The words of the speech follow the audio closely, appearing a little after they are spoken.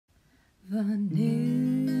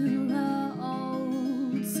Vanilla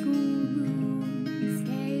old school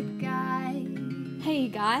RuneScape guide. Hey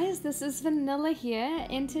guys, this is Vanilla here,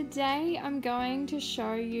 and today I'm going to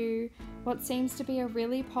show you what seems to be a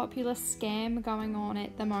really popular scam going on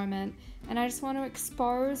at the moment, and I just want to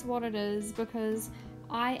expose what it is because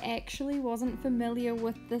I actually wasn't familiar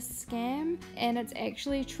with this scam, and it's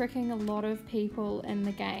actually tricking a lot of people in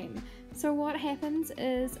the game. So what happens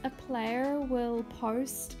is a player will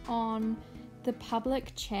post on the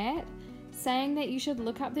public chat saying that you should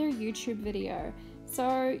look up their YouTube video.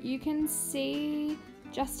 So you can see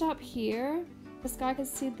just up here, this guy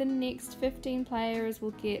has said the next 15 players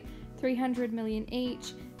will get 300 million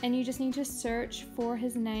each, and you just need to search for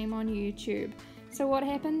his name on YouTube. So what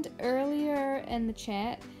happened earlier in the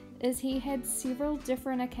chat is he had several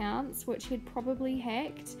different accounts which he'd probably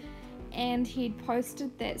hacked, and he'd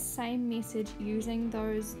posted that same message using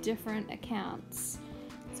those different accounts.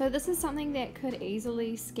 So this is something that could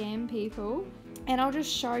easily scam people, and I'll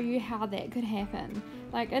just show you how that could happen.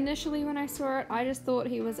 Like, initially when I saw it, I just thought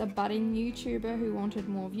he was a budding YouTuber who wanted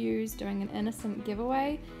more views doing an innocent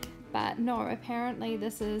giveaway, but no, apparently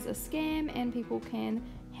this is a scam and people can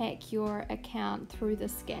hack your account through the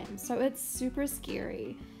scam. So it's super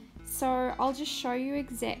scary. So I'll just show you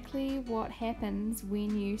exactly what happens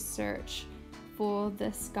when you search for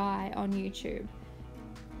this guy on YouTube.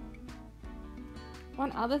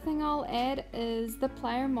 One other thing I'll add is the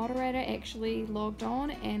player moderator actually logged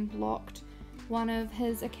on and blocked one of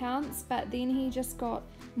his accounts, but then he just got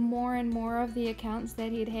more and more of the accounts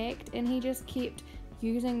that he'd hacked, and he just kept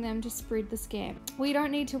using them to spread the scam. We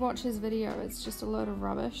don't need to watch his video, it's just a load of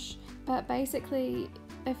rubbish. But basically,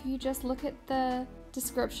 if you just look at the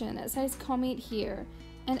description, it says comment here,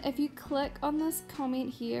 and if you click on this comment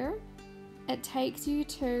here, it takes you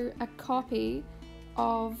to a copy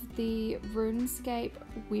of the RuneScape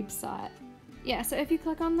website. Yeah, so if you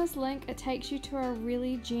click on this link, it takes you to a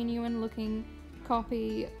really genuine looking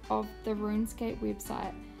copy of the RuneScape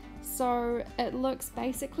website. So it looks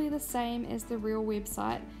basically the same as the real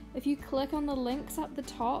website. If you click on the links up the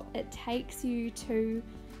top, it takes you to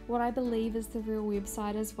what I believe is the real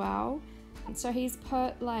website as well. So he's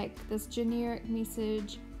put like this generic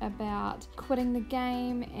message about quitting the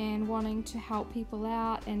game and wanting to help people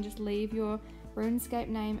out, and just leave your RuneScape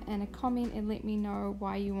name in a comment and let me know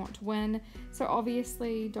why you want to win. So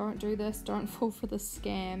obviously don't do this, don't fall for the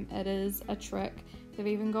scam, it is a trick. They've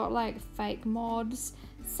even got like fake mods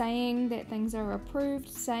saying that things are approved,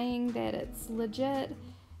 saying that it's legit.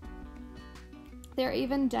 They're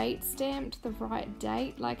even date stamped the right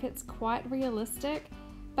date, like it's quite realistic.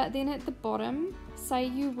 But then at the bottom, say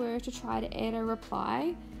you were to try to add a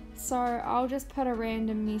reply, so I'll just put a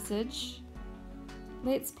random message.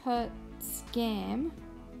 Let's put scam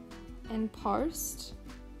and post.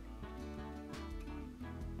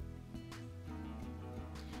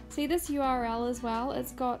 See this URL as well,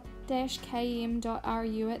 it's got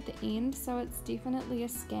 -km.ru at the end, so it's definitely a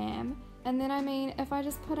scam. And then I mean, if I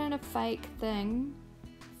just put in a fake thing,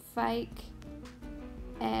 fake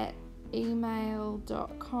at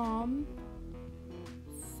email.com,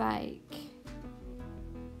 fake,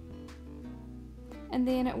 and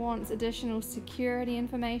then it wants additional security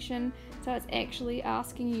information, so it's actually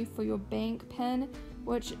asking you for your bank PIN,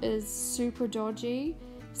 which is super dodgy.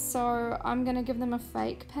 So I'm gonna give them a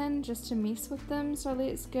fake PIN just to mess with them, so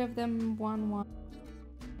let's give them 11.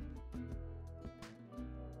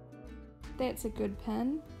 That's a good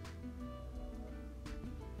PIN.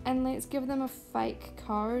 And let's give them a fake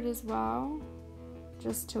code as well,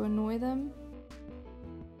 just to annoy them.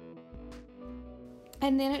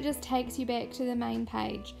 And then it just takes you back to the main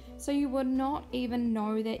page. So you would not even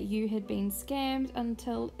know that you had been scammed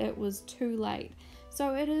until it was too late.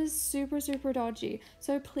 So it is super dodgy.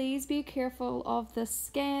 So please be careful of this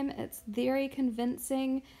scam. It's very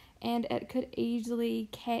convincing, and it could easily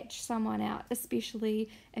catch someone out, especially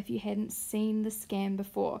if you hadn't seen the scam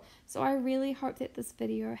before. So I really hope that this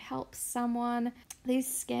video helps someone. These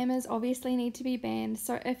scammers obviously need to be banned,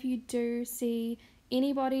 so if you do see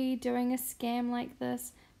anybody doing a scam like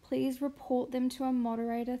this, please report them to a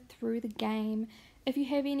moderator through the game. If you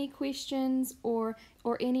have any questions or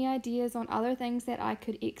any ideas on other things that I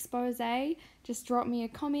could expose, just drop me a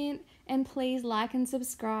comment, and please like and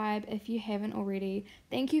subscribe if you haven't already.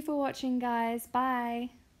 Thank you for watching, guys.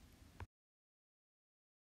 Bye.